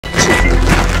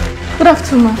Good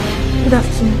afternoon. Good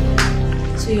afternoon.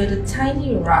 So you're the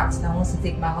tiny rat that wants to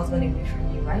take my husband away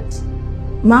from you, right?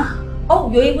 Ma? Oh,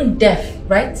 you're even deaf,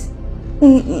 right?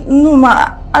 No,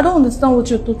 Ma. I don't understand what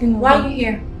you're talking about. Why are you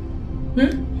here?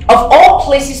 Of all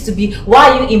places to be,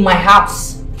 why are you in my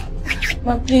house?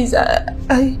 Ma, please.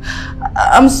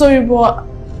 I'm sorry, but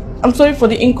I'm sorry for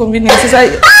the inconveniences.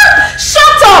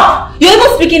 Shut up! You're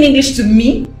even speaking English to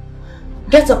me?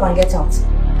 Get up and get out.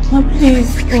 Ma,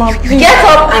 please. Ma, please. Get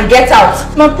up and get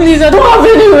out. Ma, please. I don't have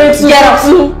anywhere to get out.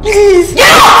 Please.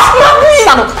 Get out! Ma, please.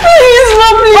 Stand up. Please, Ma,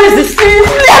 please. What is this? Please.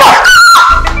 Get up!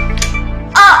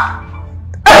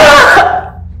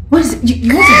 What is it?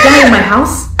 You want to die in my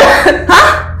house?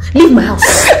 Huh? Leave my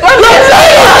house.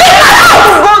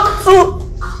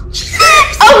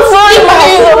 I'm sorry,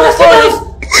 I'm sorry.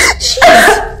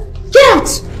 Get out.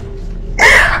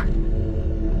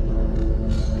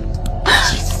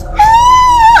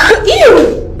 Ew!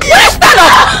 Stand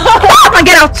up! Stand up and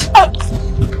get out!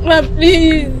 Ma,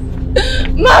 please.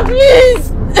 Ma, please.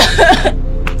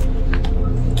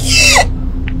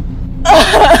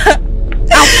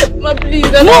 Ma, please. I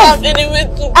don't have anywhere to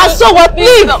go. And so what?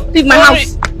 Leave my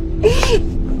house.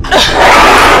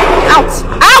 Out!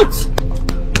 Out!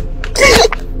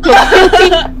 Your filthy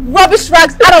rubbish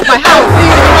rags out of my house!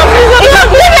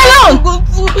 Leave me alone!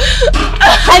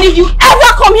 And if you ever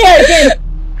come here again,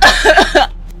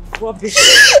 rubbish,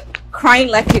 crying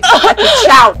like a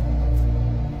child.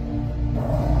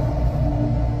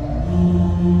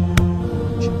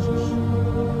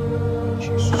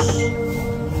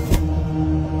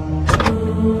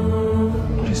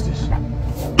 What is this?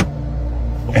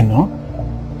 Eno?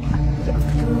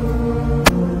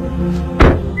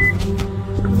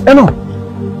 Eno!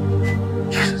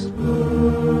 Jesus.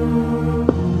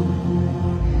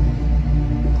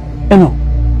 Eno!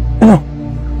 Eno!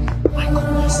 My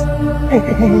goodness. Hey,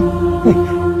 hey, hey, hey.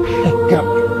 Hey, get up.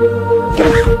 Get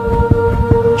up.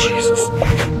 Jesus.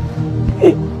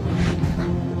 Hey.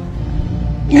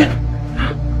 Yeah.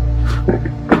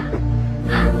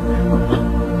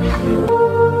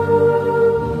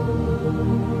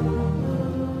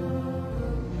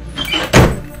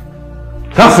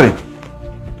 Catherine!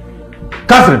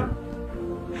 Catherine!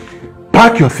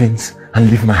 Pack your things and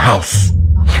leave my house.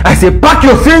 I say pack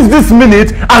your things this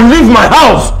minute and leave my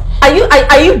house! Are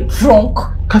you drunk?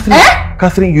 Catherine,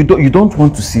 Catherine, you don't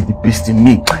want to see the beast in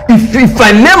me. If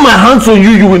I lay my hands on you,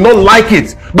 you will not like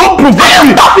it. Don't provoke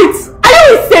me! Stop it! Are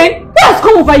you insane? What has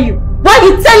come over you? Why are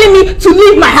you telling me to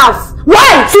leave my house?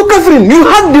 Why? So Catherine, you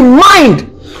had the mind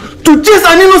to chase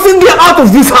an innocent girl out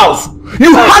of this house.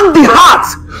 You had the heart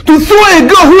to throw a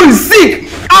girl who is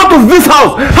sick out of this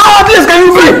house. How heartless can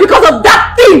you be? Because of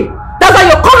that thing. That's why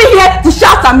you're coming here to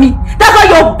shout at me. That's why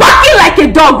you're barking like a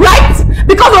dog, right?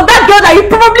 Because of that girl that you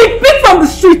probably picked from the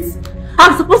streets.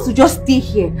 I'm supposed to just stay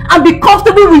here and be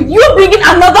comfortable with you bringing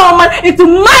another woman into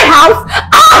my house,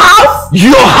 our house.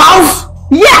 Your house?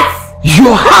 Yes.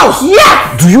 Your house?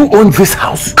 Yes. Do you own this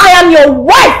house? I am your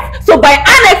wife. So by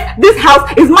annex, this house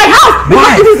is my house.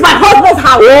 Because it is my husband's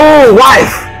house. Oh,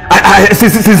 wife.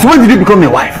 Since when did you become a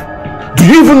wife? Do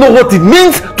you even know what it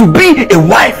means to be a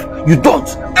wife? You don't.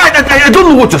 I don't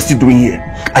know what you're still doing here.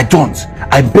 I don't.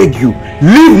 I beg you,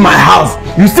 leave my house.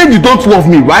 You said you don't love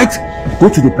me, right? Go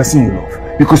to the person you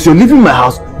love. Because you're leaving my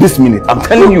house this minute. I'm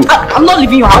telling you. I'm not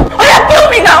leaving your house. Oh yeah, kill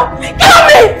me now. Kill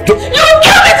me. You will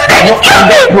kill me today. Kill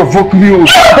me. Don't provoke me.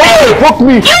 Don't provoke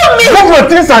me. Kill me. Move your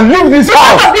things and leave this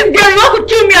house. Because of this girl, you want to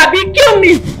kill me, Abi. Kill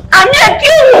me. I'm here.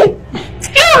 Kill me.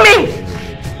 Kill me.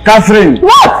 Catherine.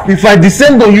 What? If I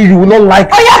descend on you, you will not like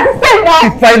it. Oh yeah, descend now.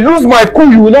 If I lose my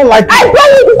cool, you will not like it. I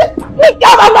don't need to descend.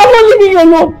 I'm not leaving you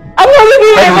alone. I'm not leaving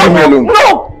you alone. Leave me alone.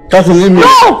 No. Catherine, leave me. No.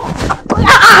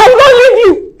 I won't leave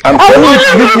you. I'm telling you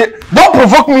to leave me. Don't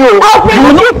provoke me. I'll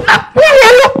provoke you. Leave me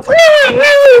alone. Leave me.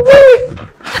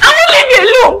 I won't leave you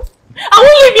alone. I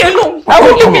won't leave you alone. I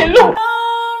won't leave you alone.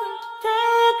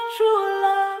 Take true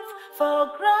love for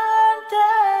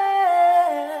granted.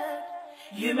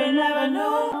 You may never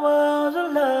know the world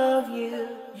will love you.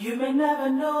 You may never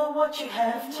know what you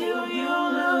have till you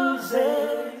lose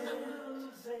it.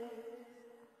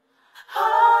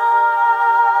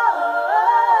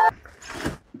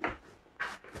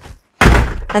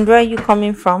 And where are you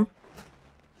coming from?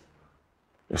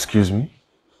 Excuse me?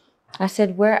 I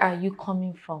said, where are you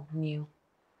coming from, Neil?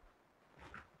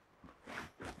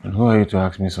 And who are you to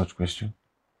ask me such question?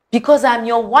 Because I'm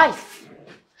your wife.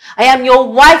 I am your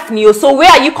wife, Neil. So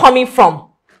where are you coming from?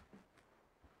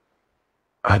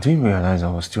 I didn't realize I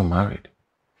was still married.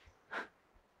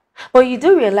 But you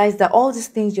do realize that all these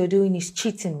things you're doing is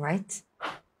cheating, right?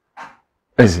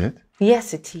 Is it?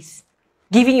 Yes, it is.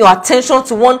 Giving your attention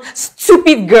to one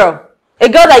stupid girl. A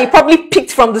girl that you probably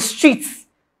picked from the streets.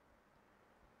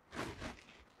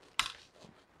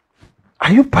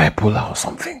 Are you bipolar or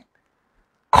something?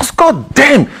 Because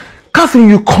goddamn, Catherine,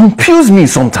 you confuse me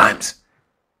sometimes.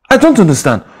 I don't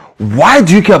understand. Why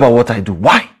do you care about what I do?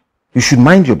 Why? You should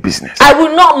mind your business. I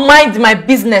will not mind my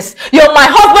business. You're my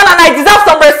husband and I deserve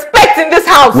some respect in this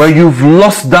house. Well, you've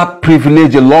lost that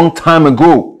privilege a long time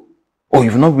ago. Oh,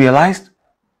 you've not realized?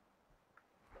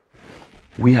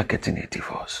 We are getting a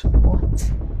divorce.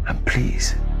 What? And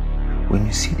please, when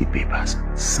you see the papers,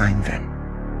 sign them.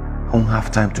 I won't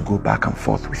have time to go back and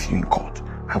forth with you in court.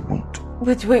 I won't.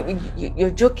 Wait,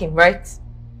 you're joking, right?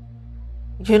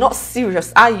 You're not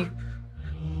serious, are you?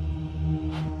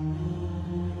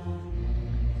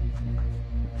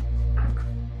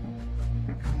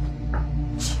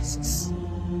 Jesus.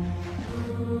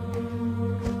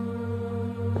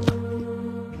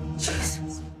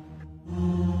 Jesus.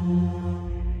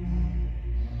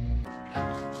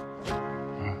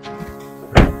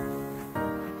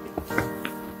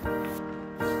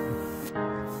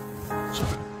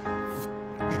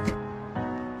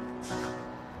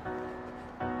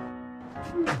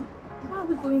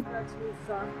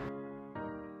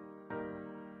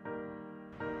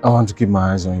 I want to keep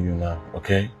my eyes on you now,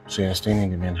 okay? So you're staying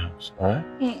in the main house, alright?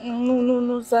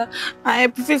 No, sir. I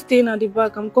prefer staying at the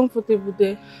back. I'm comfortable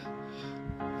there.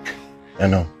 I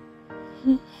know.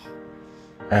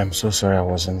 I am so sorry I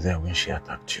wasn't there when she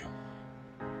attacked you.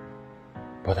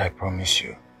 But I promise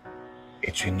you,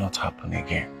 it will not happen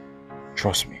again.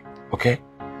 Trust me, okay?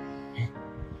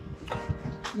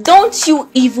 Don't you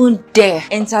even dare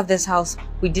enter this house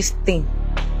with this thing.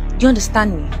 Do you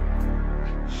understand me?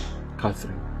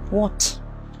 Catherine. What?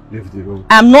 Leave the road.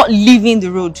 I'm not leaving the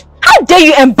road. How dare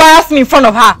you embarrass me in front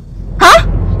of her? Huh?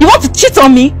 You want to cheat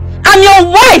on me? I'm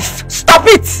your wife! Stop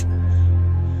it!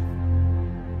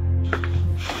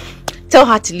 Tell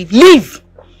her to leave. Leave!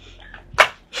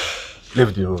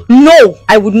 Leave the road. No,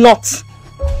 I would not.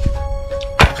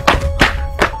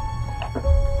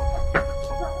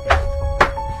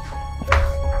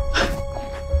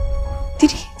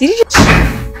 Did he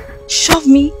just shove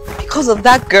me because of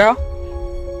that girl?